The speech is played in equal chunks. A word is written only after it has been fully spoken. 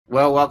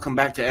Well, welcome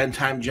back to End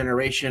Time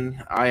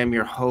Generation. I am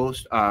your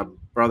host,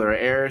 Brother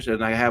Ayers,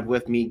 and I have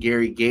with me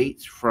Gary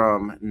Gates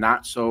from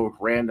Not So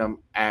Random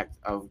Act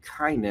of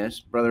Kindness.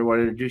 Brother, want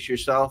to introduce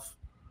yourself?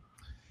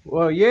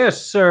 Well, yes,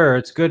 sir.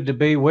 It's good to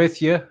be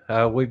with you.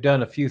 We've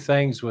done a few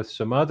things with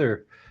some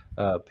other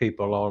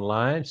people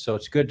online, so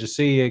it's good to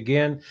see you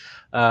again.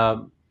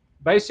 Um,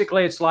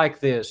 Basically, it's like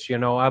this.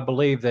 I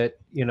believe that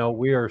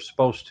we are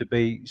supposed to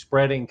be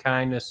spreading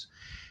kindness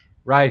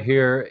right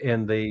here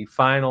in the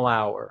final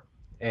hour,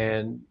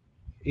 and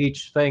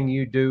each thing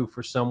you do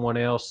for someone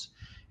else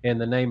in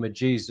the name of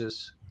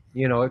Jesus,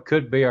 it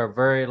could be our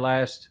very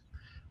last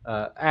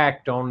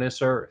act on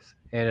this earth,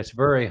 and it's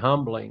very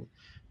humbling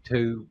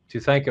to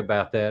think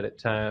about that at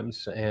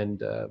times.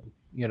 And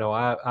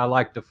I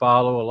like to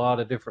follow a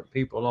lot of different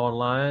people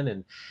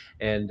online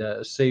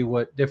and see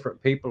what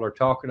different people are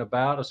talking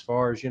about as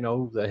far as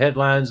the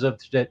headlines of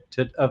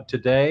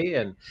today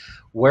and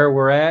where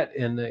we're at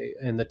in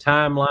the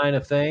timeline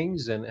of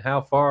things and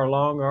how far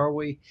along are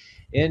we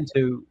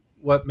into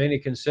what many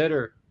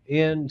consider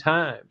end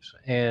times.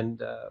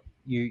 And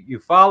you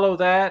follow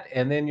that,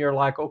 and then you're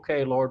like,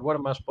 okay, Lord, what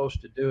am I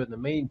supposed to do in the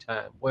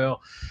meantime?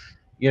 Well,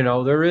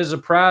 there is a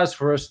prize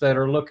for us that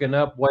are looking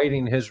up,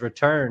 waiting his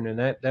return, and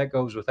that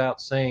goes without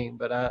saying.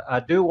 But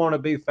I do want to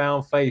be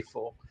found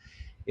faithful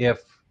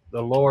if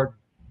the Lord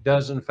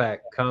does in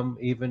fact come,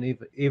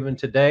 even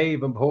today,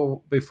 even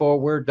before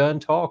we're done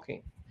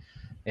talking.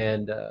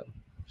 And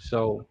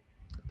so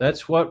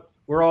that's what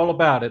we're all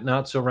about. It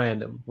not so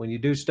random. When you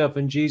do stuff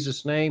in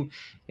Jesus' name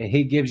and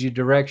He gives you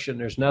direction,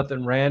 there's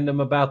nothing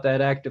random about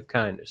that act of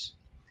kindness.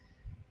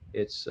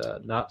 It's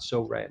not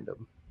so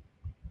random.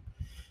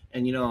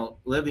 And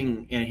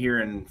living in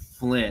here in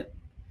Flint,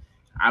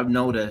 I've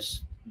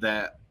noticed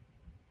that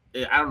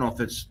I don't know if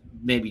it's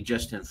maybe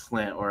just in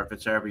Flint or if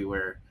it's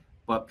everywhere,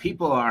 but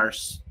people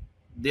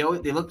they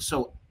look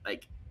so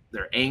like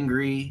they're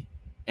angry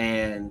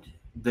and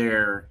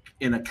they're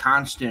in a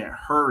constant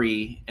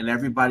hurry, and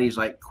everybody's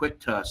like quick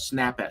to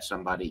snap at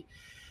somebody.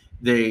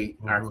 They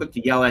are Hmm. quick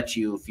to yell at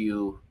you if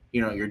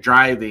you're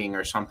driving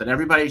or something.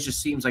 Everybody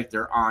just seems like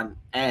they're on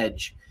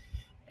edge,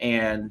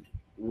 and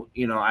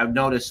I've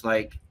noticed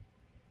like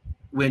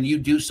when you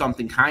do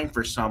something kind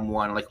for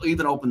someone, like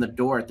even open the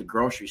door at the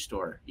grocery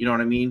store, you know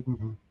what I mean?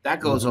 Hmm. That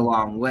goes a Hmm.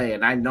 long way.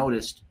 And I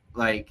noticed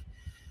like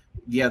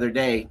the other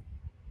day,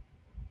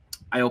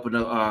 I opened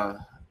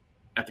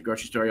at the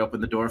grocery store, I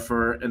opened the door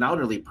for an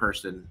elderly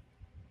person,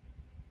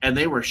 and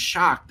they were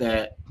shocked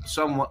that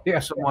Yeah.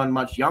 someone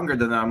much younger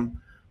than them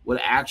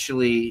would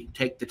actually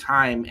take the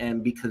time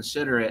and be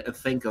considerate and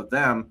think of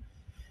them.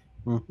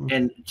 Hmm.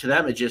 And to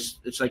them,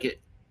 it's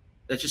like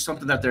it's just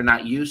something that they're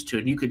not used to,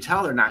 and you can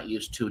tell they're not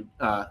used to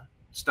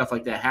stuff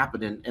like that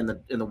happen in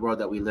the world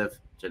that we live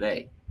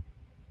today.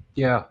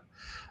 Yeah.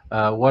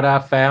 What I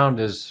found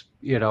is,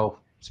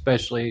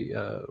 especially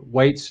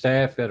wait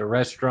staff at a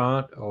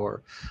restaurant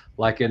or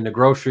like in the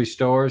grocery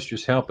stores,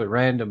 just helping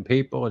random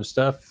people and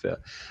stuff.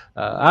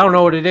 I don't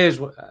know what it is.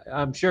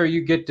 I'm sure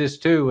you get this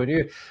too.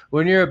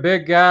 When you're a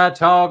big guy,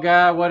 tall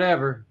guy,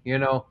 whatever,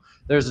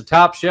 there's a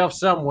top shelf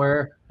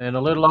somewhere and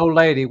a little old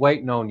lady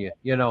waiting on you,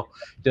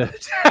 to,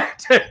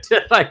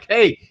 to like,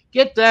 hey,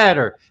 get that,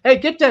 or hey,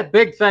 get that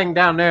big thing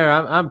down there.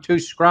 I'm too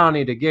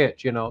scrawny to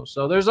get,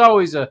 So there's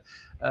always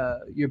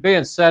you're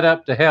being set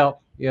up to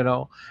help,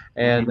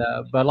 and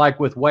Hmm. but like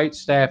with wait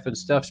staff and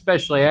stuff,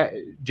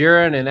 especially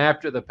during and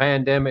after the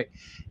pandemic,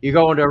 you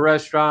go into a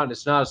restaurant,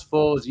 it's not as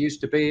full as it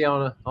used to be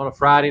on a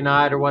Friday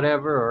night or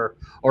whatever,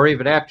 or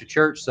even after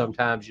church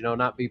sometimes,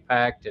 not be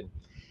packed, and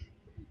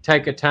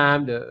take a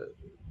time to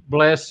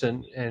bless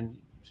and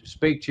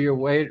speak to your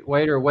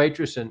waiter or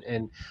waitress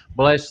and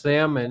bless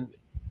them, and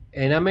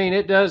I mean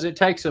it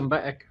takes them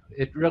back.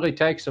 It really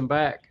takes them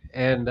back,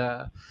 and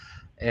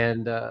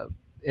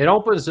it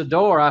opens the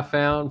door, I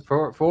found,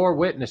 for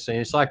witnessing.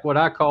 It's like what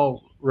I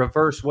call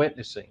reverse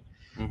witnessing,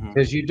 Hmm.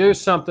 because you do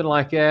something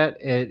like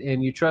that,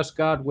 and you trust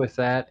God with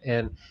that,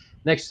 and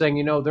next thing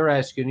you know, they're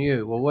asking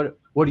you, well,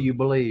 what do you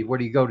believe? Where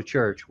do you go to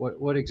church?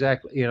 What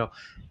exactly,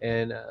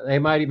 and they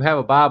might even have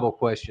a Bible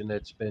question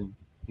that's been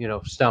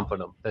stumping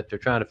them, that they're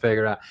trying to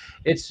figure out.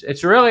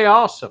 It's really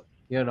awesome,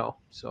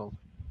 so.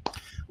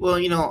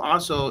 Well,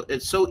 also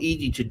it's so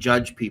easy to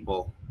judge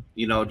people,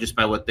 just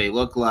by what they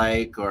look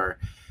like, or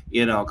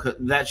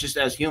that's just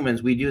as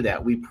humans we do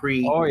that. We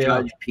Oh yeah.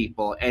 prejudge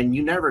people, and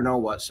you never know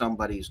what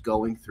somebody's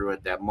going through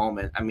at that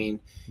moment. I mean,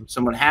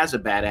 someone has a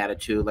bad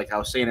attitude, like I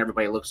was saying,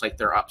 everybody looks like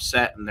they're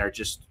upset and they're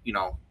just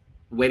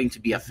waiting to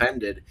be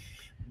offended,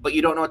 but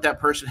you don't know what that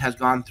person has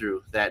gone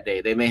through that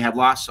day. They may have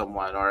lost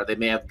someone, or they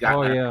may have Oh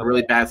gotten in a yeah.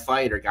 really bad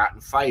fight or gotten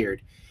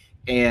fired.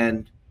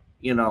 And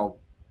you know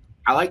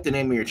I like the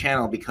name of your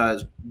channel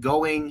because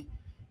going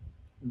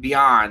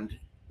beyond,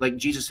 like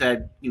Jesus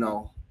said,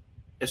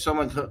 if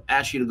someone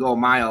asks you to go a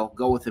mile,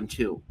 go with him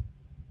too.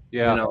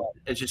 Yeah.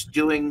 It's just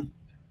doing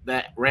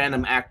that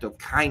random act of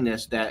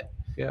kindness that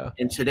Yeah.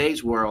 in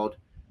today's world,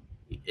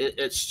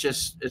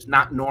 it's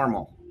not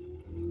normal.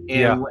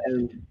 Yeah.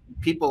 And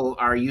people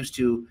are used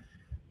to,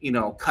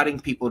 cutting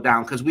people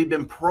down, because we've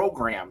been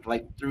programmed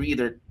like through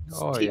either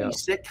Oh TV yeah.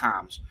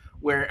 sitcoms,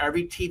 where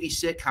every TV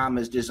sitcom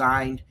is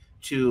designed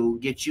to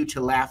get you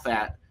to laugh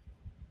at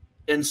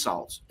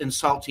insults,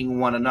 insulting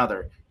one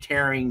another,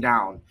 tearing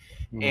down.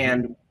 Hmm.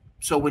 And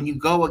so when you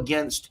go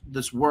against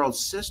this world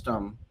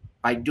system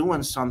by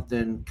doing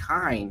something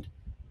kind,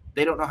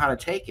 they don't know how to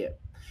take it.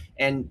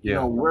 And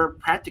Yeah. we're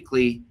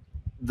practically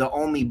the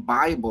only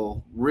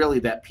Bible really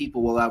that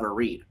people will ever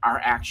read. Our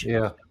Yeah.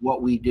 actions,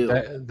 what we do.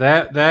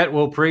 That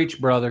will preach,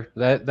 brother.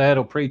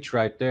 That'll preach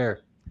right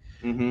there.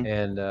 Hmm.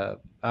 And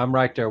I'm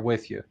right there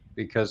with you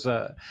because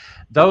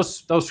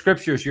those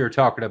scriptures you're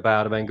talking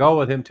about. I mean, go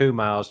with him 2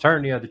 miles,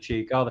 turn the other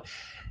cheek. All the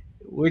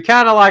we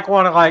kind of like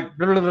want to like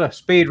blah, blah, blah,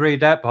 speed read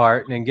that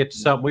part and then get to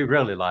something we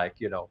really like,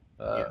 you know.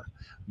 Yeah,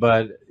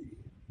 But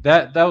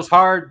that those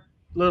hard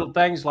little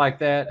things like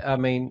that. I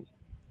mean,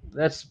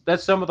 that's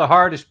some of the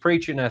hardest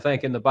preaching I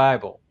think in the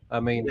Bible. I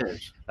it mean,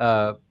 is.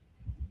 uh,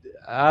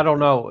 I don't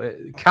know.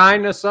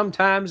 Kindness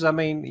sometimes. I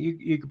mean,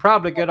 you could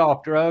probably get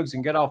off drugs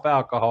and get off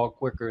alcohol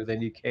quicker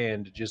than you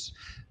can to just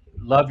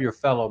love your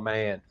fellow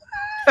man.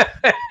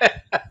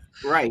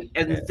 Right.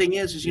 And the thing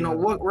is, Yeah.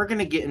 we're going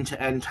to get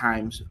into end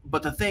times.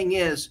 But the thing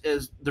is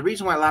the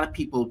reason why a lot of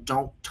people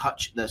don't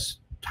touch this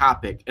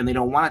topic, and they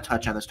don't want to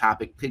touch on this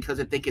topic, because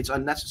they think it's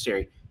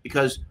unnecessary.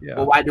 Because, well,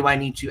 Yeah. why do I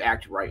need to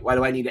act right? Why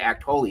do I need to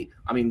act holy?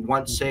 I mean,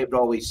 once Mhm. saved,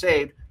 always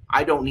saved.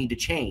 I don't need to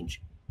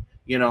change.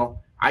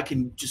 I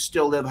can just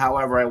still live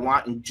however I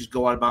want and just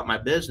go on about my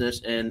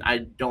business, and I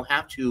don't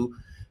have to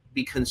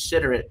be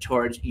considerate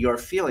towards your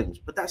feelings.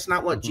 But that's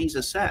not what Mhm.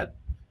 Jesus said.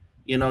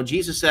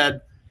 Jesus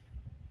said,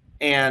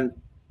 and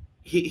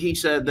he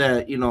said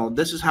that,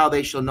 this is how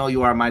they shall know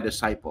you are my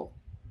disciple,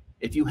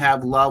 if you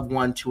have love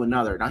one to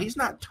another. Now, he's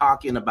not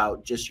talking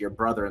about just your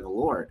brother in the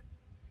Lord.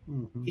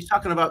 Mhm. He's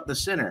talking about the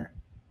sinner.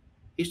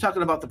 He's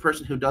talking about the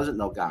person who doesn't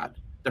know God,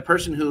 the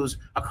person who's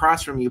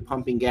across from you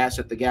pumping gas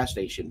at the gas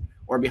station,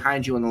 or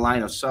behind you in the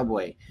line of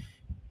Subway.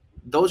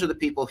 Those are the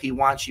people he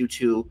wants you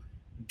to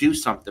do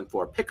something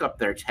for. Pick up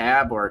their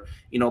tab, or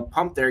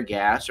pump their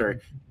gas,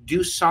 or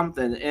do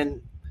something.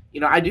 And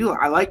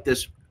I like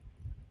this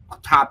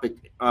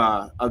topic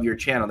of your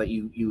channel, that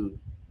you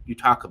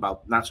talk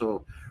about not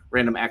so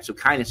random acts of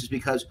kindness, is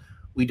because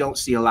we don't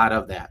see a lot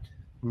of that.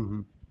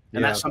 Mhm.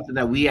 And that's Yeah. something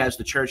that we as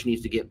the church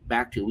needs to get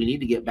back to. We need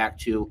to get back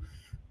to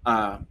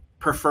uh,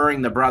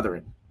 preferring the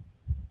brethren.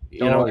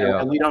 Oh And,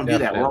 yeah. and we don't do that.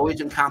 We're Definitely.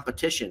 always in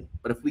competition.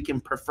 But if we can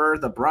prefer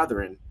the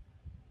brethren,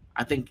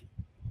 I think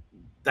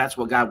that's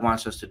what God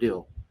wants us to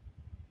do.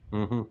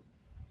 Mhm.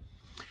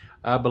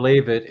 I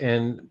believe it.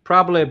 And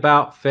probably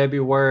about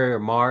February or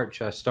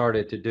March, I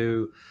started to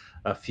do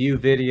a few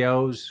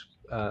videos,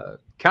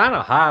 kind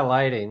of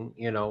highlighting,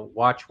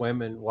 watch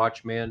women,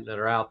 watch men that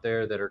are out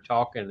there that are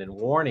talking and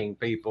warning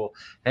people,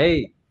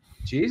 hey,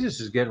 Jesus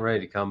is getting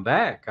ready to come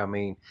back. I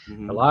mean, a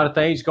Hmm. lot of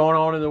things going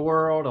on in the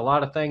world, a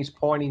lot of things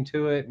pointing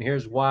to it. And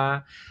here's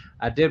why.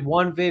 I did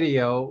one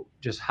video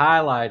just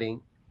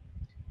highlighting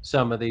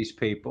some of these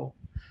people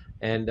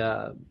and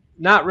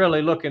not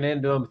really looking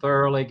into them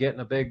thoroughly,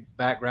 getting a big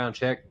background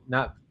check,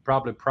 not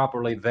probably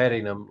properly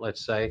vetting them,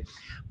 let's say,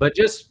 but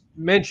just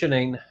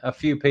mentioning a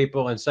few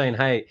people and saying,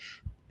 hey,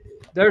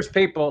 there's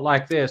people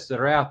like this that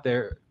are out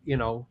there,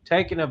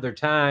 taking of their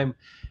time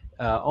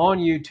on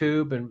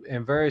YouTube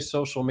and various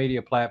social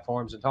media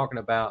platforms and talking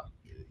about,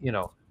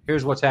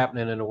 here's what's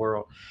happening in the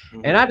world.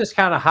 And Hmm. I just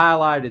kind of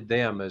highlighted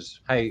them as,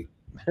 hey,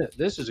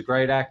 this is a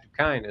great act of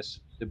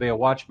kindness to be a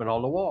watchman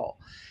on the wall.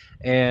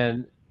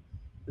 And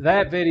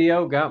that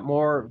video got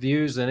more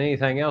views than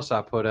anything else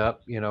I put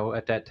up,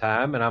 at that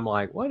time. And I'm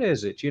like, what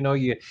is it?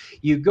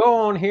 You go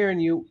on here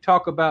and you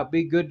talk about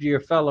be good to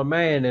your fellow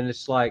man, and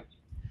it's like,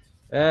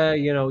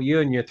 you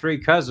and your three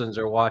cousins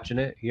are watching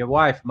it. Your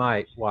wife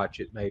might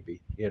watch it,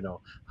 maybe,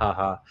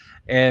 haha.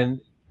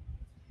 And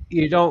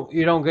you don't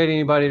get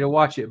anybody to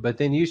watch it. But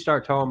then you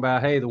start talking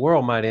about, hey, the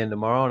world might end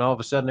tomorrow, and all of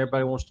a sudden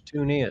everybody wants to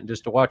tune in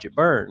just to watch it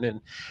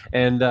burn.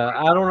 And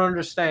I don't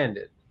understand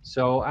it.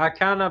 So I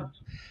kind of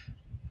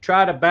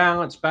try to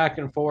balance back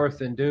and forth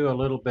and do a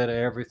little bit of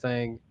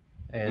everything.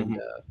 And Hmm.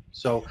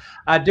 so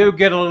I do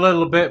get a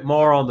little bit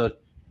more on the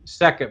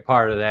second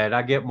part of that.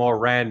 I get more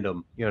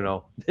random,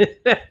 Right.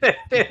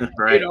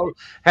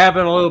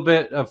 having a little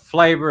bit of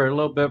flavor, a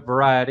little bit of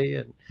variety.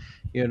 And,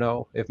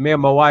 if me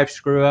and my wife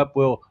screw up,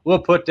 we'll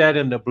put that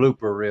in the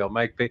blooper reel,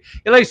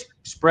 at least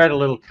spread a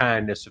little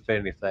kindness, if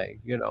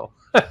anything.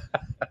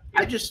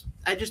 I just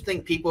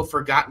think people have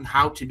forgotten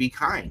how to be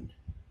kind.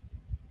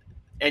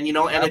 And and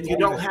I if you believe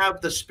don't it. have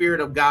the spirit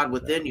of God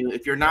within you,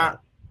 if you're Yeah.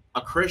 not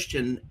a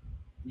Christian,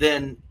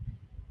 then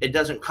it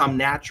doesn't come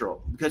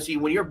natural. Because see,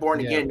 when you're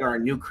born Yeah. again, you're a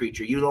new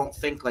creature. You don't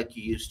think like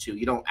you used to.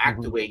 You don't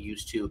act the Hmm. way you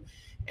used to.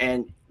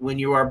 And when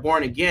you are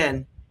born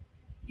again,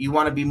 you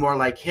want to be more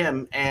like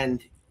him.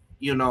 And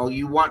you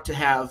want to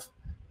have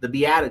the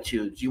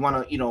beatitudes. You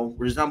want to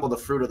resemble the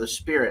fruit of the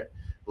spirit: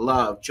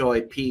 love,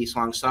 joy, peace,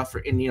 long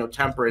suffering, and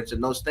temperance,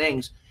 and those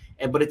things.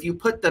 But if you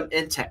put them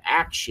into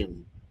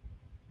action,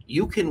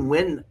 you can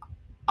win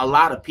a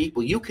lot of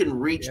people. You can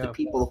reach the Yeah.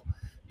 people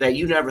that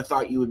you never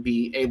thought you would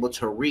be able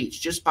to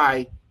reach just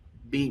by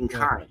being Yeah.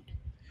 kind,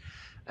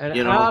 And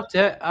you know.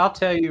 I'll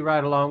tell you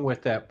right along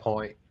with that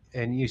point,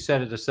 and you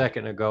said it a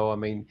second ago. I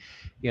mean,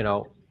 you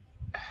know,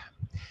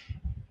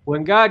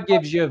 when God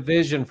gives you a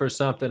vision for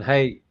something,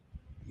 hey,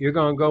 you're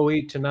going to go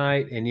eat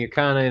tonight, and you're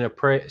kind of in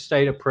a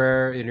state of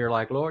prayer, and you're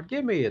like, Lord,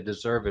 give me a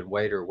deserving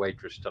waiter or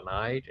waitress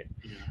tonight. And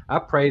Yeah. I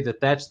pray that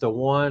that's the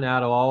one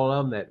out of all of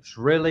them that's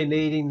really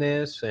needing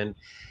this. And,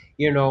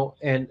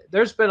 and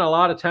there's been a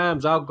lot of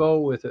times I'll go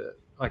with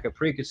like a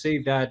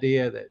preconceived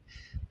idea that,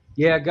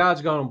 yeah,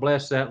 God's going to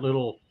bless that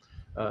little,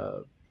 uh,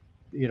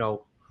 you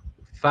know,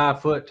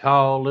 5 foot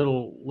tall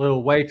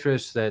little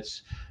waitress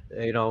that's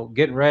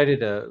getting ready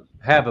to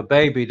have a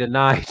baby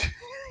tonight,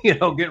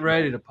 getting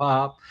ready to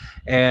pop,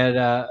 and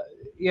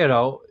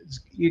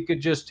you could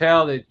just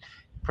tell that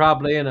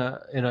probably in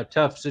a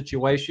tough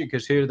situation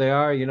because here they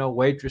are,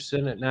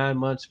 waitressing at 9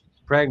 months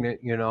pregnant,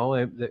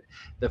 and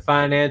the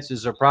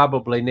finances are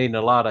probably needing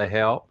a lot of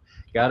help.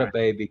 Got a Right.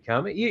 baby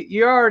coming.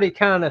 You're already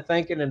kind of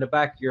thinking in the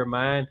back of your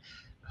mind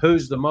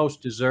who's the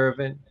most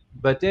deserving,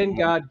 but then Mhm.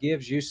 God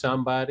gives you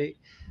somebody,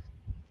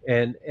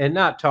 and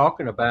not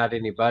talking about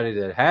anybody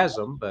that has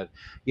them, but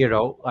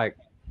like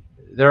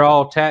they're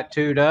all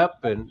tattooed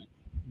up and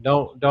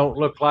don't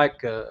look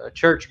like a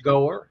church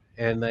goer,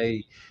 and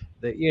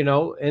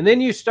and then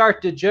you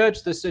start to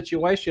judge the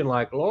situation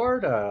like,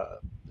 Lord,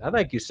 I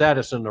think you sat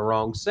us in the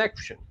wrong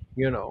section,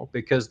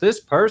 because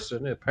this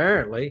person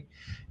apparently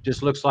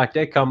just looks like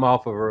they come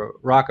off of a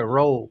rock and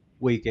roll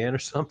weekend or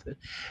something,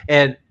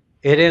 and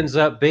it ends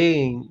up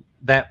being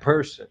that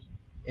person.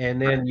 And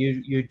Right. then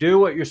you do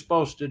what you're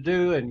supposed to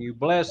do, and you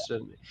bless,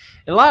 and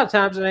a lot of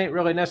times it ain't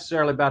really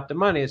necessarily about the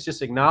money. It's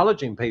just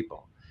acknowledging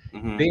people,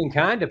 Hmm. being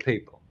kind to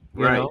people,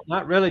 Right.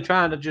 not really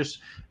trying to just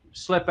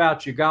slip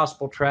out your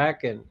gospel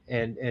track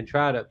and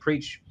try to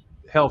preach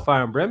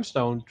hellfire and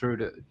brimstone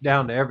through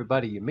down to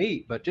everybody you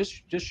meet, but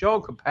just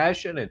showing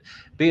compassion and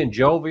being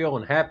jovial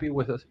and happy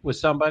with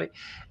somebody.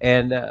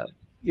 And a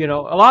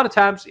lot of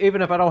times,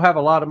 even if I don't have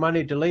a lot of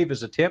money to leave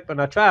as a tip,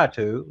 and I try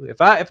to, if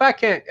I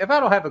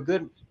don't have a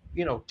good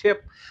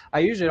tip, I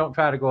usually don't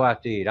try to go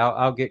out to eat.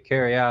 I'll get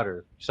carry out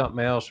or something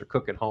else or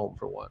cook at home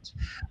for once.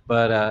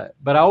 But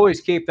I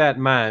always keep that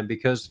in mind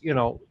because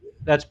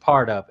that's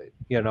part of it.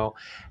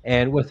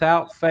 And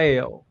without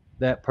fail,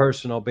 that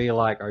person will be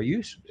like, are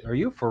you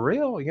for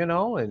real?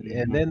 And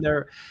Hmm. then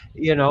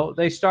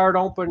they start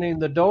opening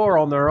the door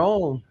on their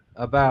own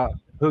about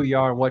who you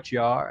are and what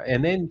you are.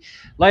 And then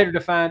later to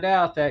find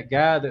out that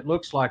guy that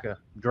looks like a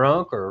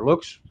drunk or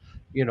looks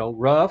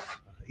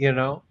rough,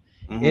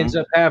 ends Hmm.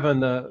 up having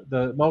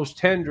the most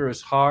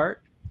tenderest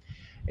heart,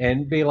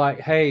 and be like,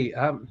 hey,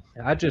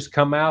 I just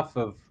come out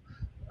of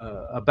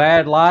a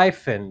bad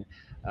life, and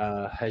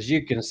as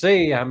you can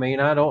see, I mean,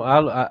 I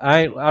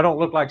don't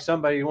look like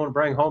somebody you want to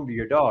bring home to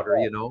your daughter,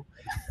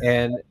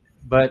 and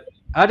but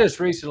I just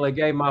recently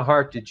gave my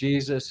heart to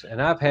Jesus,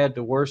 and I've had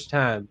the worst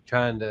time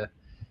trying to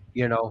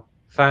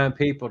find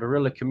people to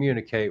really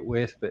communicate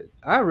with. But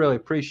I really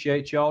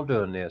appreciate y'all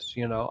doing this.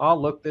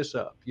 I'll look this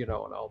up, and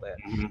all that.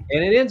 Hmm.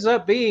 And it ends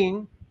up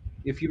being,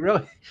 if you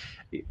really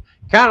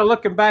kind of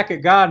looking back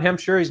at God, and I'm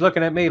sure He's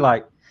looking at me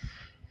like,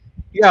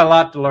 you got a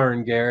lot to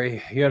learn,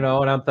 Gary. And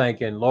I'm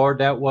thinking, Lord,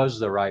 that was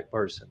the right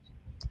person,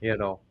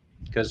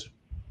 because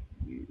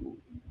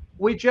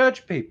we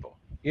judge people.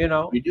 We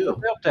We're do.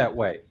 built that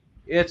way.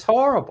 It's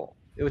horrible.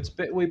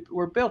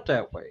 We're built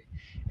that way,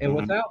 and Hmm.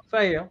 without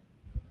fail,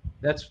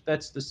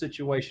 that's the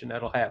situation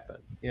that'll happen.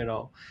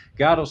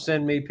 God will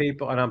send me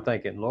people, and I'm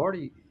thinking, Lord,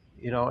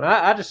 and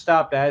I just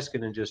stopped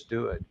asking and just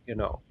do it.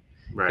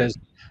 Right. Because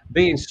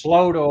being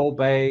slow to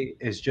obey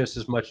is just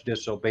as much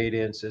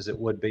disobedience as it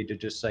would be to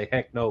just say,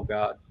 heck no,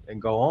 God,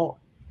 and go on.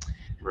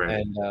 Right.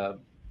 And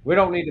we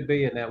don't need to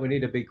be in that. We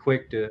need to be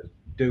quick to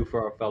do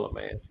for our fellow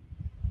man.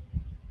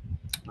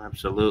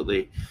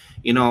 Absolutely.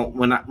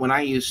 When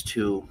I used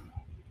to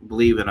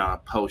believe in a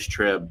post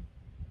trib,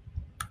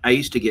 I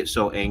used to get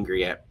so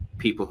angry at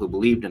people who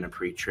believed in a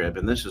pre trib,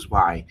 and this is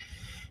why.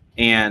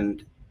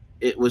 And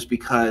it was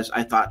because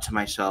I thought to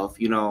myself,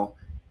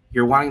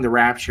 you're wanting the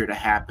rapture to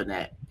happen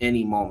at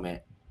any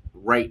moment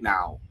right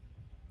now,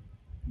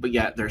 but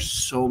yet there's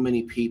so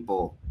many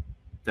people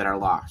that are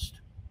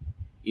lost.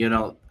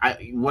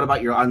 What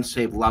about your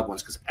unsaved loved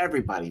ones? Because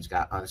everybody's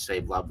got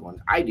unsaved loved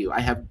ones. I do. I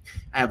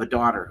have a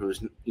daughter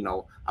who's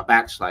a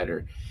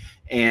backslider,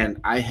 and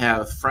I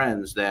have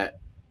friends that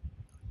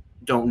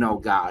don't know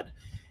God.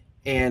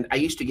 And I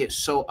used to get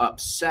so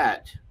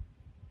upset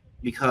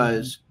Mhm.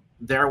 because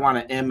they want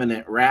an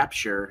imminent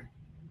rapture,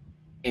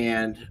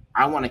 and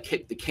I want to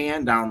kick the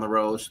can down the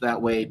road so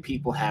that way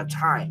people have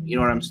time. You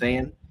know what I'm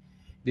saying?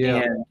 Yeah.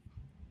 And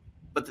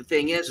but the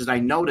thing is I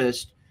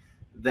noticed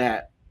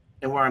that,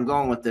 and where I'm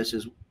going with this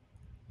is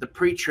the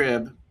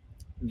pre-trib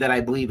that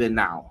I believe in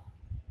now.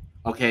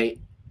 Okay,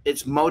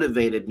 it's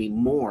motivated me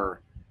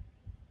more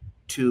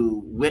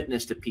to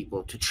witness to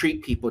people, to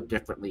treat people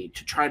differently,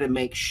 to try to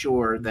make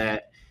sure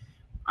that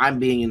I'm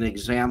being an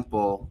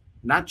example,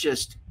 not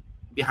just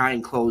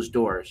behind closed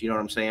doors. You know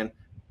what I'm saying?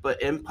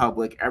 but in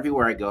public,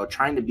 everywhere I go,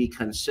 trying to be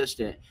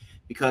consistent,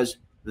 because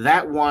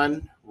that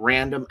one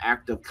random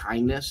act of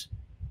kindness,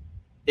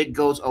 it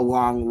goes a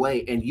long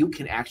way, and you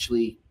can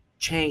actually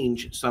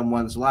change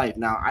someone's life.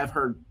 Now, I've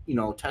heard,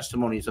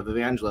 testimonies of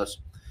evangelists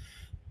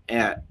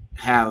at,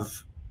 have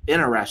in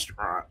a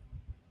restaurant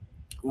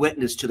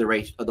witness to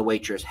the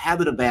waitress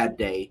having a bad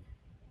day.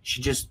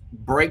 She just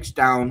breaks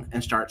down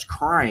and starts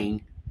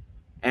crying,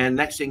 and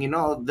next thing you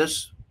know,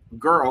 this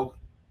girl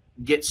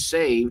gets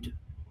saved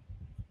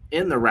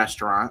in the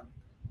restaurant,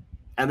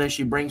 and then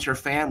she brings her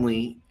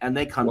family and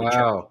they come to church.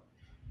 Wow.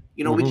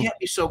 We Hmm. can't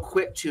be so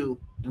quick to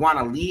want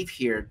to leave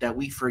here that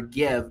we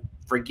forget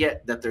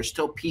that there's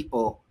still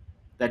people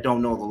that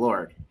don't know the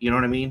Lord. You know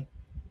what I mean?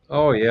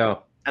 Oh yeah.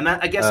 And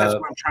that, I guess that's Uh,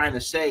 what I'm trying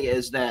to say,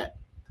 is that,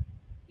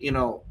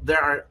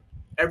 there are,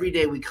 every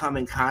day we come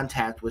in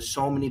contact with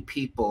so many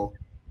people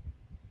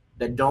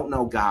that don't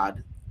know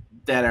God,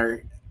 that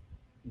are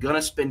going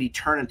to spend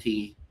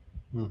eternity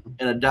mhm.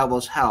 in a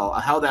devil's hell,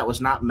 a hell that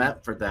was not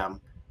meant for them.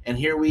 And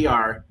here we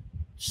are,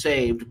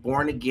 saved,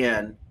 born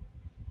again,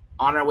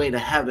 on our way to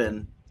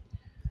heaven.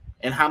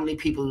 And how many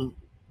people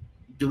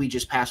do we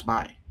just pass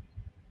by?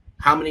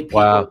 How many people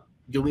Wow.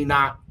 do we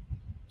not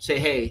say,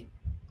 hey,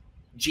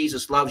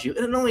 Jesus loves you?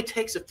 And it only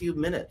takes a few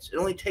minutes, it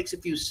only takes a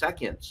few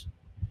seconds.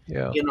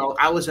 Yeah.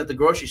 I was at the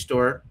grocery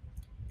store,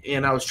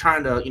 and I was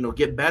trying to,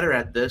 get better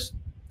at this.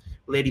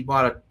 Lady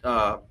bought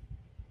a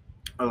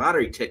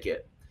lottery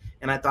ticket.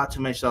 And I thought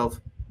to myself,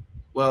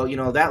 well,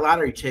 that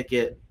lottery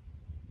ticket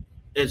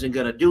isn't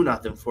going to do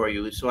nothing for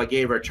you. So I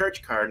gave her a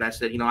church card, and I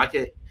said,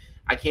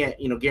 I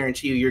can't,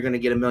 guarantee you're going to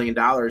get $1 million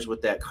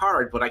with that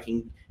card, but I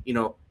can,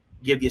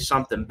 give you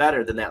something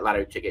better than that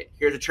lottery ticket.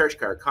 Here's a church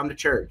card. Come to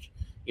church.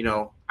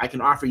 I can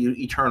offer you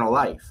eternal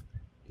life.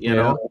 You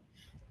know, Yeah.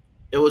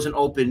 it was an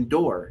open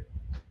door.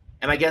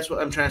 And I guess what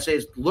I'm trying to say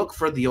is, look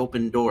for the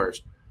open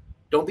doors.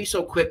 Don't be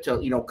so quick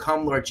to,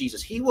 come, Lord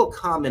Jesus. He will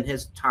come in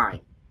his time.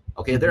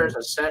 Okay. There Hmm. is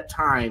a set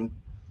time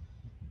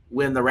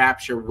when the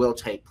rapture will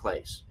take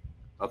place.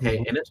 Okay.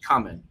 Hmm. And it's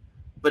coming.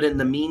 But in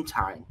the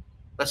meantime,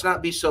 let's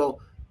not be so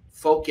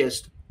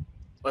focused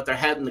with our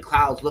head in the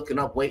clouds, looking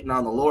up, waiting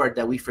on the Lord,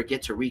 that we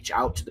forget to reach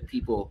out to the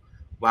people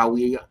while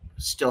we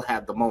still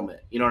have the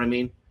moment. You know what I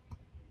mean?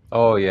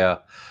 Oh yeah.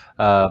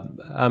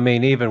 I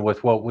mean, even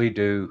with what we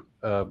do,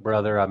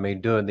 brother. I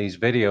mean, doing these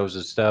videos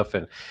and stuff,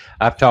 and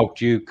I've talked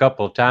to you a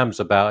couple of times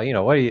about,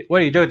 what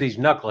do you do with these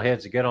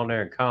knuckleheads that get on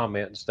there and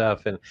comment and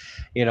stuff. And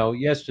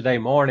yesterday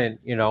morning,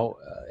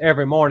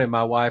 every morning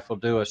my wife will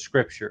do a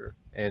scripture,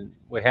 and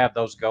we have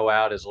those go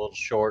out as a little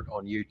short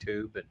on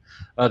YouTube and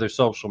other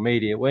social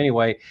media. Well,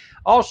 anyway,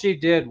 all she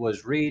did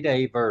was read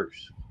a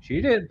verse.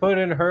 She didn't put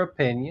in her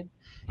opinion.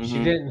 She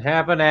Mm-hmm. didn't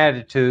have an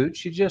attitude.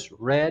 She just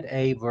read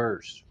a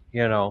verse.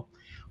 Well,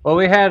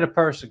 we had a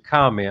person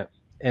comment,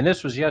 and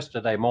this was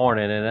yesterday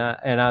morning,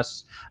 and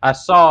I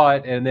saw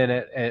it, and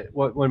then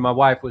when my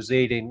wife was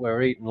eating, we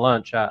were eating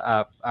lunch.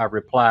 I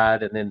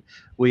replied, and then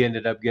we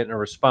ended up getting a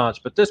response.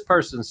 But this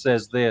person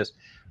says this: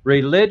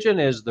 religion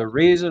is the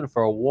reason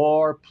for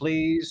war.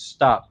 Please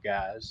stop,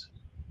 guys.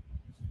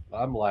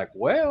 I'm like,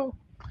 well,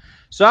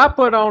 so I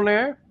put on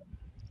there,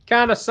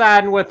 kind of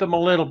siding with them a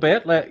little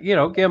bit,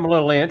 give them a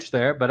little inch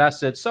there. But I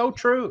said, so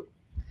true.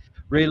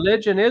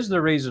 Religion is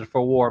the reason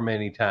for war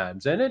many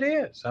times, and it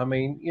is. I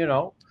mean,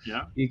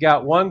 Yeah. you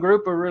got one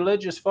group of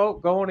religious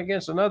folk going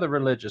against another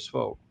religious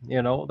folk.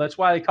 That's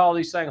why they call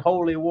these things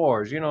holy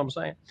wars. You know what I'm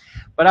saying?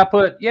 But I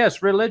put,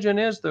 yes, religion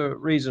is the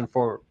reason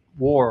for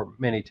war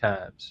many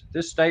times.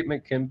 This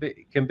statement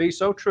can be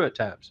so true at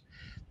times.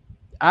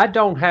 I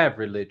don't have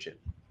religion.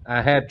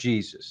 I have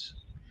Jesus.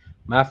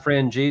 My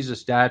friend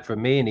Jesus died for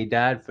me, and he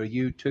died for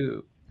you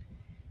too.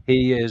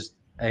 He is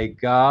a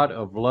God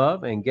of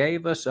love and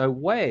gave us a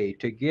way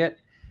to get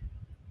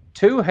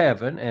to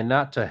heaven and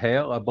not to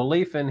hell. A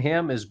belief in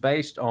him is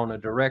based on a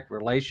direct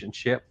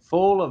relationship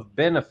full of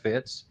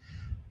benefits.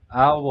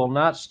 I will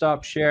not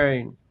stop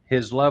sharing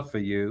his love for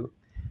you.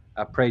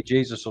 I pray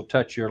Jesus will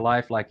touch your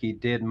life like he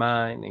did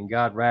mine, and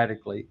God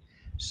radically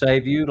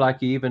save you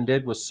like he even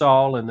did with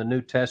Saul in the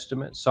New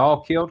Testament.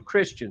 Saul killed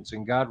Christians,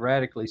 and God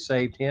radically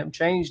saved him,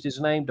 changed his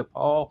name to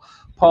Paul.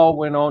 Paul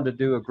went on to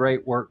do a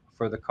great work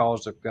for the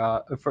cause of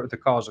God, for the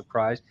cause of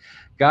Christ.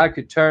 God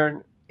could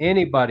turn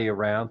anybody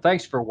around.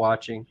 Thanks for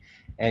watching.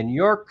 And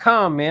your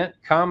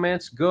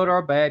comments, good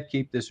or bad,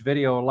 keep this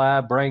video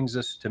alive, brings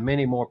us to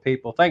many more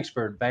people. Thanks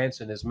for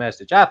advancing his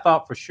message. I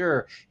thought for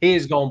sure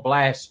he's going to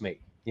blast me,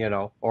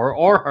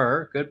 or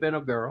her, could have been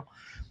a girl.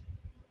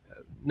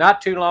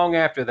 Not too long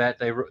after that,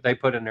 they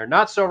put in there,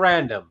 not so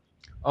random.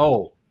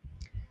 Oh,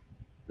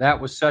 that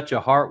was such a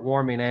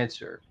heartwarming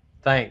answer.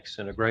 Thanks,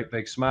 and a great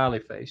big smiley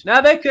face.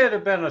 Now they could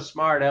have been a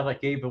smart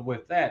aleck even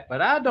with that,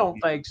 but I don't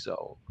think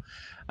so.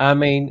 I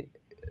mean,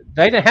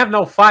 they didn't have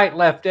no fight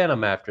left in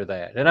them after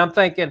that. And I'm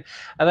thinking,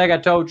 I think I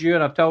told you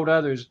and I've told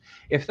others,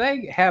 if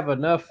they have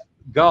enough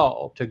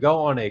gall to go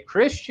on a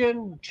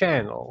Christian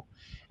channel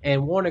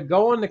and want to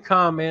go in the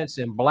comments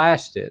and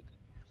blast it,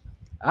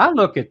 I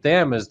look at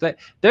them as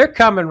they're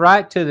coming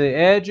right to the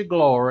edge of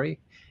glory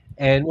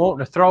and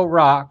wanting to throw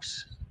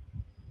rocks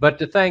But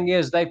the thing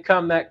is, they've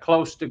come that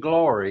close to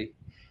glory,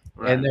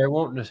 and Right. they're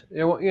wanting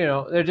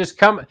to, they're just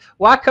coming.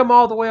 Why come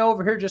all the way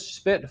over here just to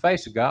spit in the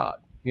face of God?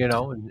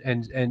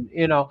 And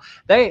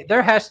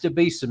there has to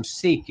be some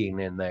seeking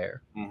in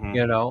there, Hmm.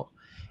 you know.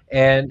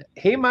 And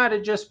he might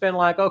have just been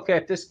like, okay,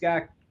 if this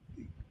guy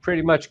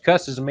pretty much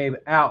cusses me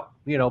out,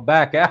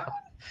 back out.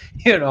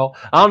 I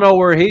don't know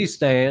where he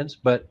stands,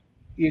 but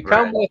you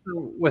come Right.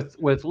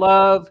 with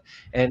love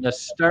and a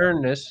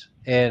sternness,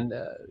 and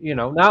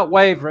not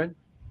wavering.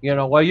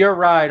 Well, you're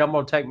right. I'm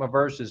going to take my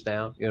verses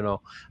down.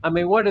 I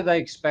mean, what do they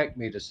expect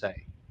me to say?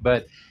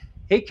 But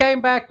he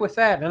came back with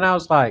that, and I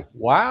was like,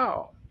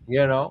 wow.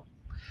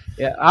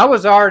 Yeah, I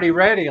was already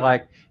ready.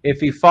 Like, if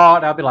he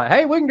fought, I'd be like,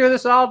 hey, we can do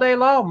this all day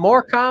long.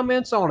 More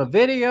comments on a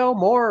video,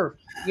 more,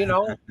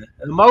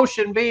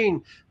 emotion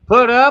being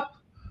put up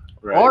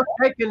Right. or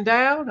taken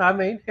down. I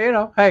mean,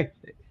 hey,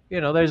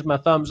 there's my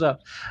thumbs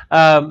up.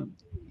 Um,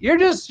 you're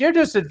just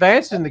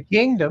advancing the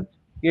kingdom,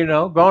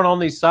 going on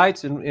these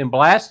sites and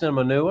blasting them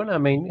a new one. I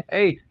mean,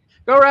 hey,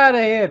 go right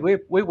ahead. We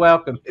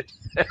welcome it.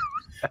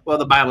 Well,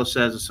 the Bible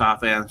says a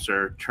soft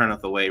answer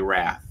turneth away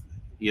wrath,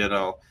 you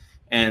know,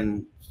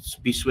 and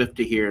be swift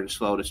to hear and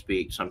slow to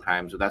speak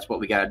sometimes. That's what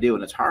we got to do.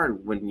 And it's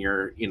hard when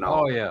you're,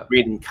 Oh yeah.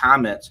 reading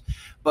comments.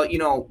 But,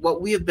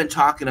 what we have been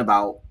talking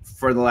about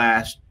for the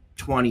last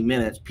 20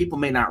 minutes, people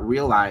may not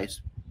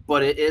realize,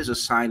 but it is a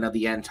sign of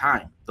the end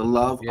time. The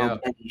love of Yeah.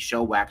 many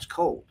shall wax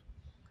cold.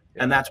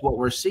 And Yeah. that's what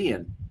we're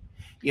seeing.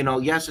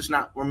 Yes, it's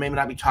not, we're maybe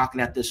not be talking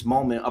at this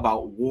moment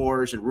about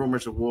wars and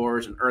rumors of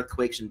wars and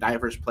earthquakes in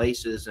diverse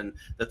places and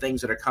the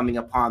things that are coming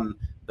upon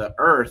the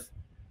earth.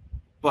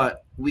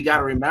 But we got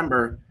to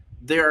remember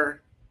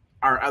there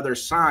are other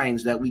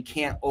signs that we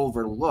can't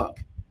overlook.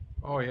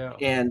 Oh yeah.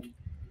 And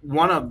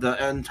one of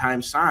the end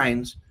time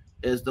signs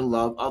is the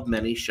love of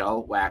many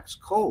shall wax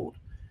cold.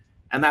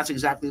 And that's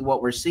exactly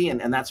what we're seeing.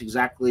 And that's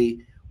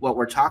exactly what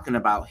we're talking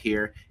about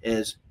here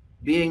is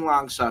being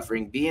long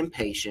suffering, being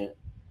patient,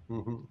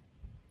 Hmm.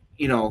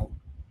 you know,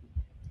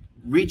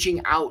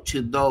 reaching out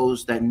to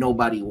those that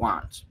nobody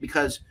wants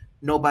because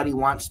nobody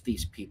wants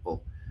these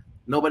people.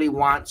 Nobody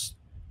wants,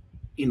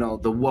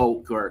 the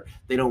woke, or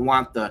they don't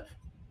want the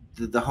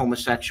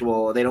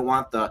homosexual. They don't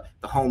want the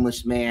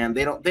homeless man.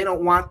 They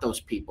don't want those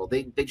people.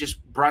 They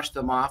just brush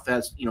them off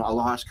as, a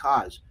lost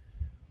cause.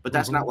 But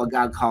that's Hmm. not what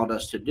God called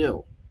us to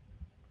do.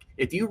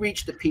 If you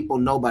reach the people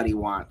nobody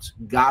wants,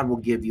 God will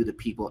give you the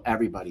people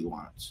everybody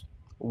wants.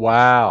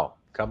 Wow.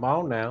 Come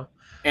on now.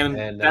 And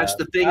And that's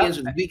the thing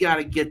is we got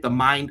to get the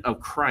mind of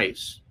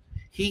Christ.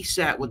 He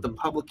sat with the mhm.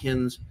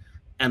 publicans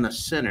and the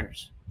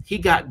sinners. He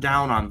got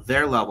down on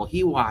their level.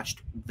 He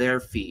washed their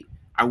feet.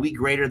 Are we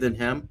greater than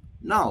him?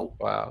 No.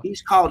 Wow.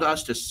 He's called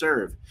us to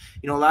serve.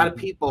 A lot of Hmm.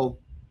 people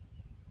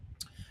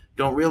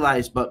don't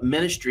realize, but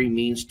ministry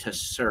means to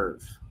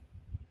serve.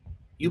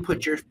 You Hmm.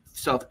 put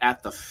yourself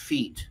at the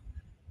feet.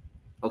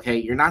 Okay,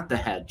 you're not the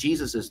head.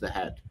 Jesus is the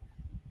head.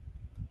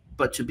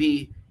 But to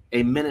be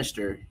a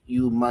minister,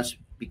 you must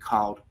be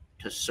called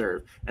to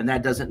serve. And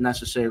that doesn't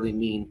necessarily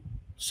mean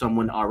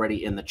someone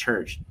already in the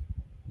church.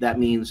 That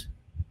means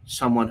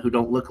someone who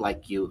don't look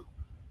like you,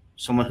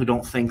 someone who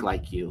don't think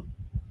like you.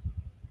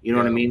 You know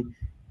what I Yeah. mean?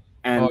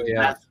 Oh And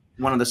yeah. that's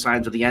one of the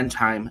signs of the end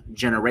time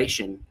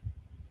generation,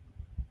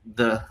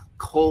 the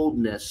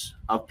coldness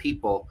of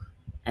people.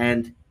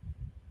 And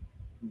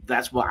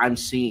that's what I'm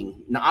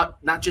seeing. Not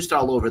just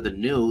all over the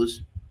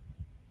news,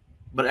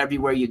 but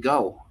everywhere you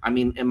go. I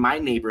mean, in my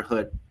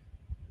neighborhood,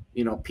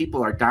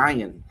 people are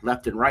dying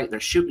left and right. They're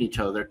shooting each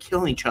other. They're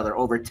killing each other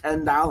over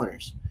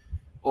 $10.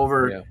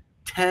 Over Yeah.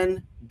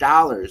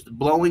 $10.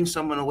 Blowing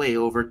someone away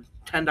over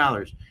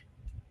 $10.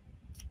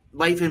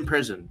 Life in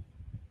prison.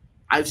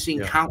 I've seen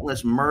Yeah.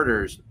 countless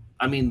murders.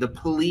 I mean, the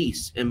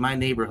police in my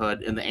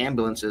neighborhood and the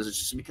ambulances, it's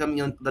just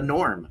becoming the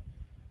norm.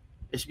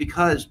 It's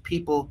because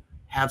people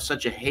have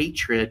such a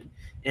hatred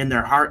in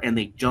their heart and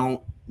they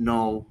don't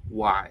know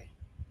why.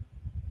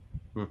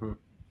 Hmm.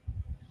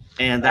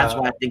 And that's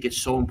Uh, why I think it's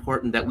so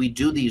important that we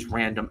do these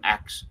random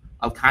acts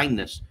of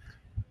kindness.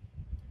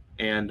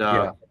 And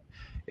yeah.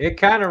 It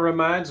kind of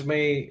reminds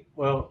me,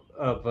 well,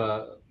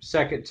 of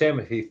Second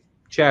Timothy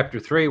chapter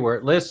 3, where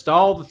it lists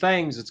all the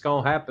things that's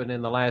going to happen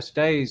in the last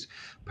days.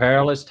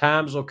 Perilous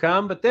times will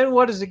come, but then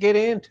what does it get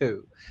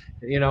into?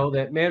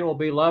 That men will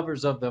be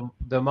lovers of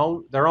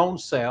their own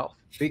self,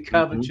 be mhm,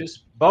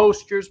 covetous,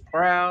 boasters,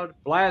 proud,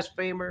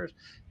 blasphemers,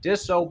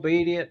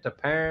 disobedient to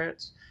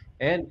parents,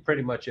 and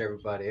pretty much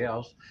everybody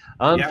else,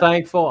 yeah,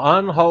 unthankful,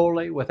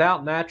 unholy,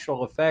 without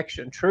natural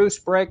affection, truce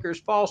breakers,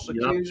 false yep,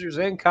 accusers,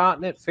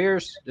 incontinent,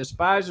 fierce,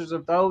 despisers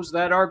of those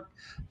that are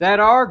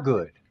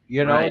good.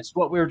 right, It's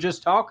what we were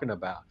just talking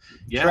about.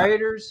 yeah,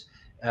 Traitors,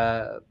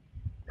 uh,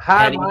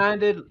 petty,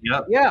 high-minded.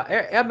 yep,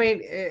 Yeah, I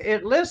mean,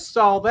 it lists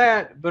all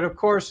that, but of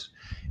course,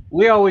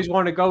 we always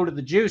want to go to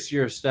the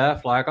juicier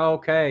stuff, like,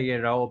 okay,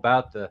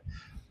 about the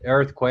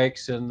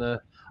earthquakes and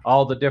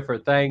all the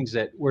different things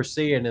that we're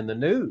seeing in the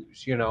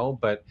news.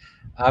 But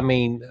I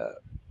mean,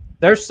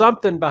 there's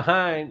something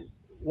behind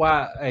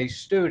why a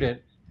student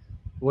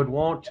would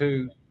want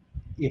to,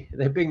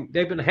 they've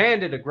been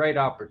handed a great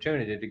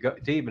opportunity to go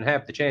to even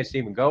have the chance to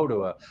even go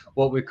to a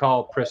what we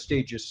call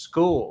prestigious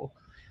school,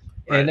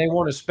 and Right. they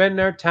want to spend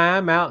their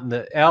time out in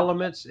the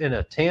elements in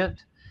a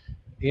tent,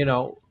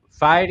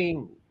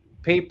 fighting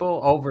people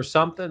over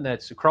something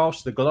that's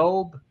across the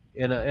globe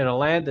in a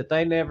land that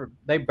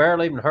they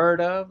barely even heard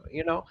of.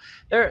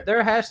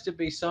 There has to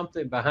be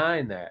something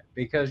behind that,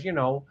 because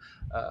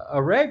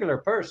a regular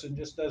person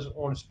just doesn't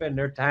want to spend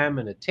their time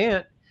in a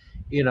tent,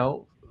 you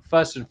know,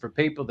 fussing for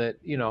people that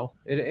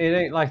it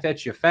ain't like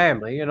that's your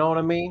family. You know what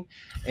I mean?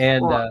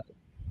 And Well,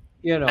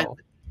 you I know,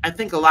 I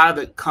think a lot of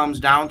it comes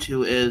down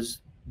to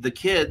is the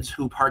kids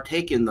who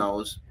partake in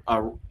those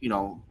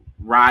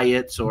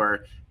riots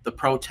or the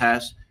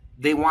protests.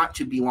 They want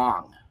to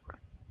belong.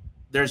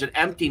 There's an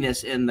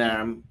emptiness in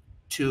them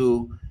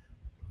to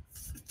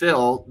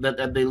fill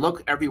that they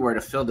look everywhere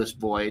to fill this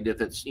void,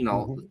 if it's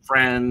mhm,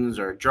 friends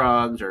or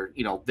drugs or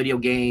video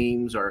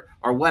games or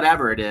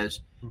whatever it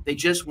is. They mhm.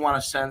 just want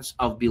a sense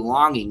of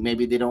belonging.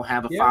 Maybe they don't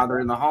have a Yeah, father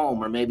in the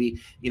home, or maybe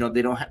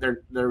they don't have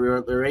their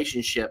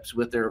relationships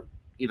with their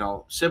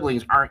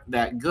siblings aren't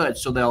that good,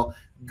 so they'll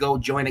go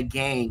join a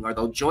gang, or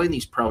they'll join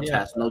these yeah,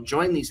 protests, and they'll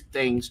join these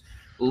things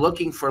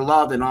looking for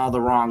love in all the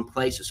wrong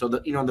places. So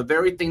that the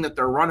very thing that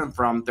they're running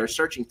from, they're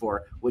searching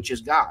for, which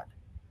is God.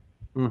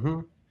 hmm,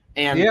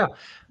 And yeah,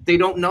 they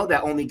don't know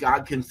that only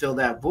God can fill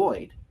that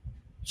void.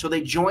 So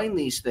they join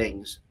these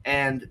things,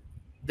 and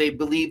they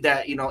believe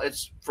that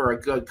it's for a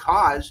good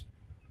cause,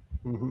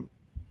 hmm,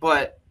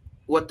 but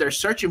what they're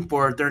searching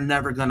for, they're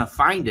never going to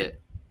find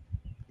it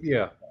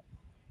yeah.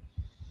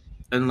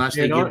 unless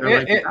You they know, give their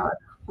life to God.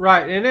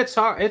 right, and it's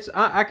hard.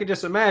 I can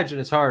just imagine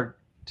it's hard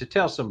to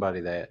tell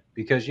somebody that,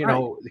 because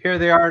Right. here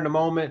they are in the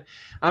moment.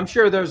 I'm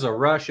sure there's a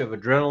rush of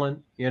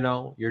adrenaline.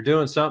 You're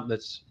doing something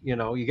that's you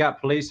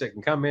got police that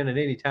can come in at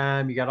any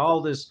time. You got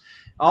all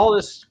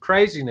this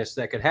craziness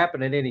that could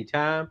happen at any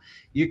time.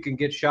 You can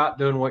get shot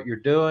doing what you're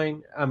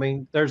doing. I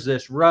mean, there's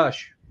this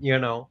rush,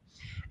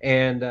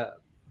 and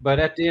but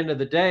at the end of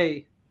the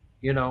day,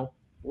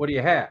 what do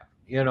you have?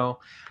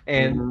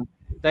 And Mm-hmm.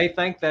 they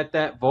think that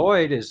that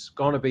void is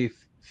going to be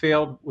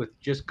filled with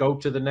just go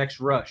to the next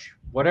rush,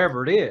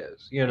 whatever it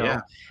is.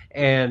 Yeah.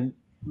 And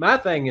my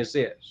thing is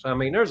this: I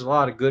mean, there's a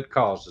lot of good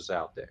causes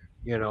out there,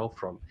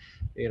 from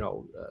you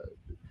know uh,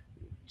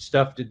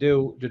 stuff to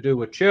do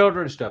with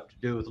children, stuff to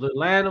do with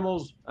little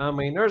animals. I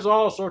mean, there's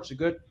all sorts of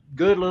good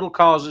little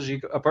causes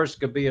a person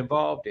could be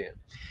involved in.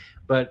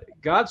 But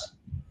God's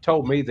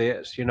told me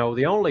this,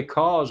 the only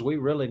cause we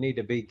really need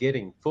to be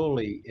getting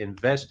fully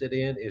invested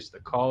in is the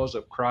cause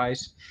of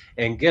Christ.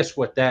 And guess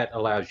what that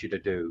allows you to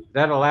do?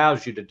 That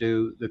allows you to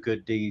do the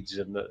good deeds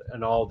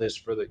and all this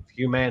for the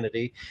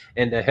humanity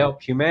and to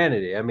help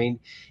humanity. I mean,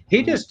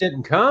 he Mm-hmm. just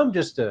didn't come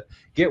just to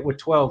get with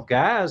 12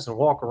 guys and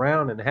walk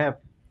around and have,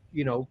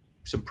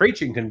 some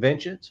preaching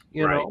conventions,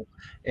 Right.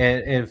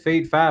 and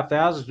feed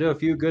 5,000, do a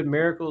few good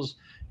miracles,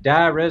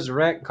 die,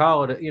 resurrect,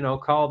 call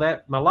it, call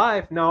that my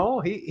life. No,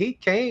 he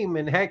came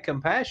and had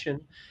compassion,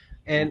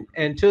 and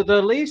to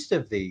the least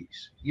of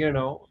these,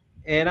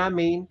 and I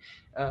mean,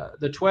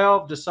 the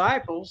 12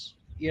 disciples,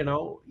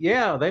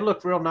 yeah, they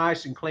look real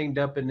nice and cleaned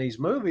up in these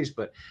movies,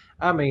 but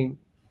I mean,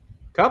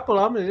 couple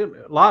of them,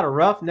 a lot of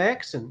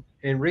roughnecks and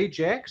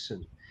rejects,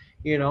 and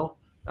you know,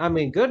 I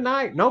mean, good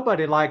night.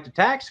 Nobody liked a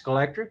tax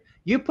collector.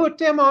 You put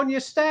them on your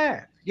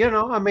staff. I mean,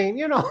 I mean,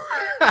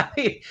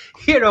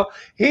 you know,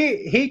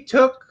 he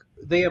took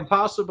the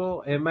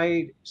impossible and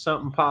made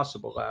something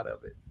possible out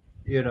of it.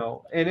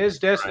 And it's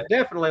Right.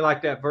 definitely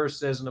like that verse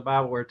says in the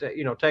Bible, where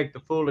take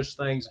the foolish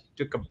things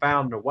to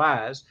confound the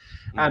wise.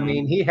 I Mm-hmm.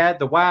 mean, he had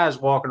the wise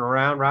walking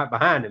around right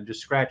behind him,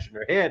 just scratching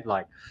their head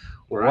like,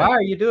 well, why Right.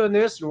 are you doing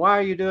this and why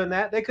are you doing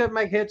that? They couldn't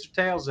make heads or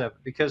tails of it,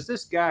 because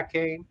this guy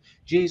came,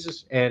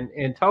 Jesus, and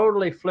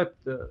totally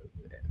flipped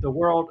the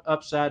world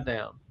upside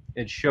down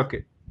and shook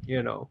it.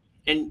 You know.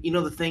 And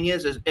the thing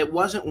is it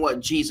wasn't what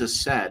Jesus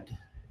said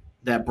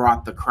that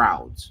brought the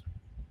crowds,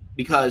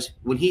 because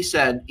when he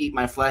said, "Eat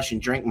my flesh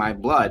and drink my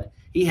blood,"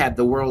 he had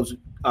the world's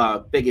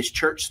biggest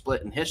church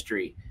split in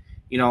history.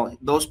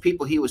 Those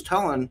people he was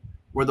telling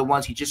were the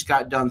ones he just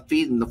got done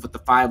feeding with the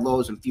 5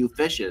 loaves and few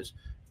fishes,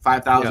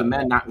 five Yeah. thousand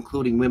men, not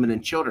including women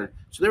and children.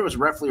 So there was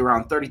roughly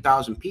around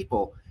 30,000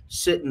 people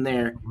sitting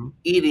there Mhm.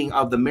 eating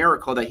of the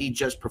miracle that he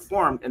just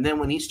performed. And then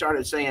when he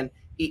started saying,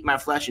 "Eat my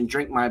flesh and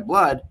drink my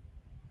blood,"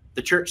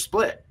 the church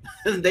split.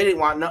 They didn't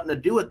want nothing to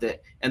do with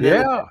it. And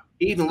then Yeah.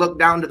 he even looked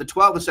down to the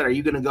 12 and said, "Are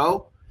you going to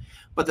go?"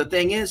 But the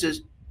thing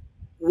is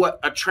what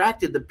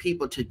attracted the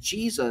people to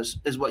Jesus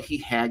is what he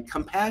had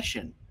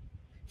compassion.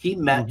 He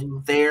met Hmm.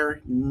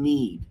 their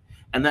need.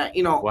 And that,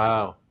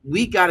 Wow.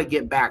 we got to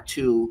get back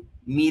to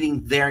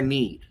meeting their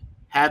need,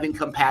 having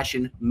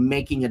compassion,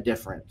 making a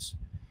difference.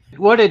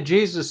 What did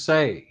Jesus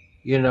say?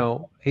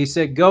 He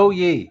said, "Go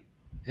ye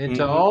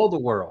into Hmm. all the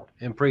world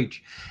and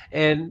preach."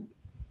 And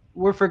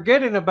we're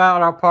forgetting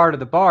about our part of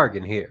the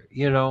bargain here.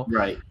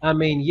 Right. I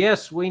mean,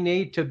 yes, we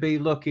need to be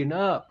looking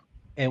up,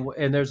 and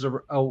there's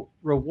a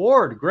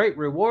reward, great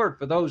reward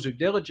for those who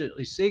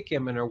diligently seek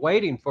Him and are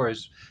waiting for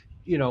His,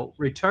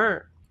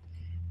 return.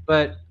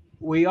 But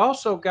we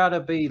also got to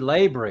be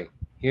laboring,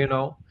 you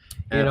know.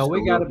 We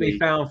got to be Absolutely.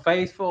 found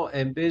faithful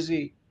and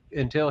busy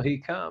until he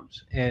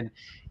comes. And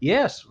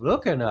yes,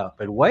 looking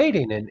up and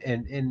waiting,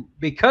 and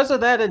because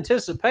of that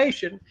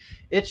anticipation,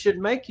 it should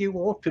make you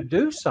want to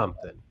do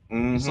something.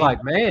 It's Mm-hmm.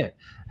 like, man,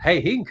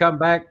 hey, he can come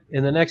back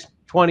in the next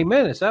 20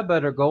 minutes. I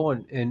better go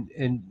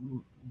and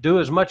do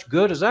as much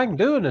good as I can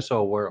do in this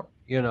old world,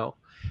 you know.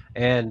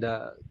 And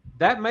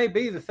that may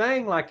be the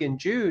thing, like in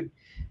Jude,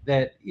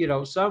 that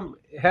some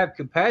have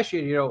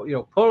compassion,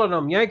 pulling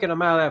them, yanking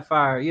them out of that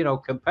fire,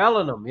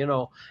 compelling them,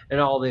 and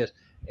all this.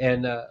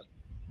 And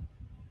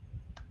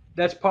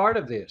that's part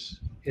of this,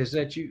 is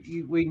that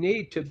we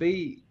need to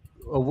be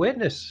a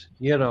witness,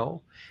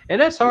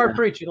 and that's hard Yeah.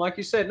 preaching, like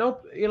you said. No,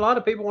 a lot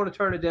of people want to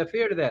turn a deaf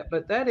ear to that,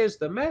 but that is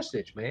the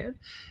message, man.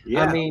 I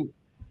Yeah. mean,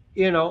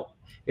 you know,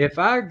 if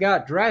I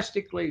got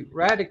drastically,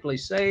 radically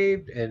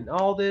saved and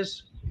all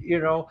this,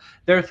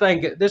 they're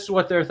thinking, this is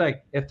what they're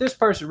thinking. If this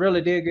person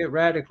really did get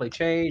radically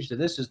changed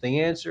and this is the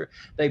answer,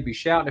 they'd be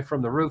shouting it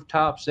from the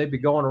rooftops. They'd be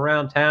going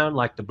around town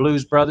like the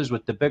Blues Brothers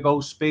with the big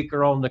old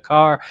speaker on the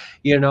car,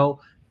 you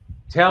know,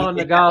 telling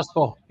the Yeah.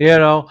 gospel,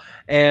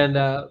 and,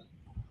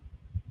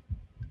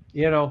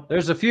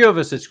 there's a few of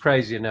us that's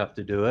crazy enough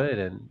to do it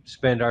and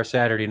spend our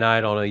Saturday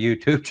night on a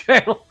YouTube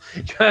channel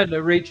trying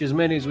to reach as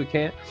many as we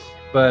can.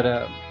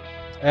 But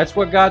that's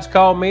what God's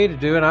called me to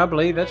do, and I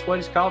believe that's what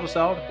He's called us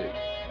all to do.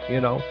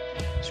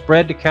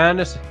 Spread the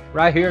kindness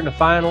right here in the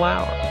final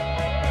hour.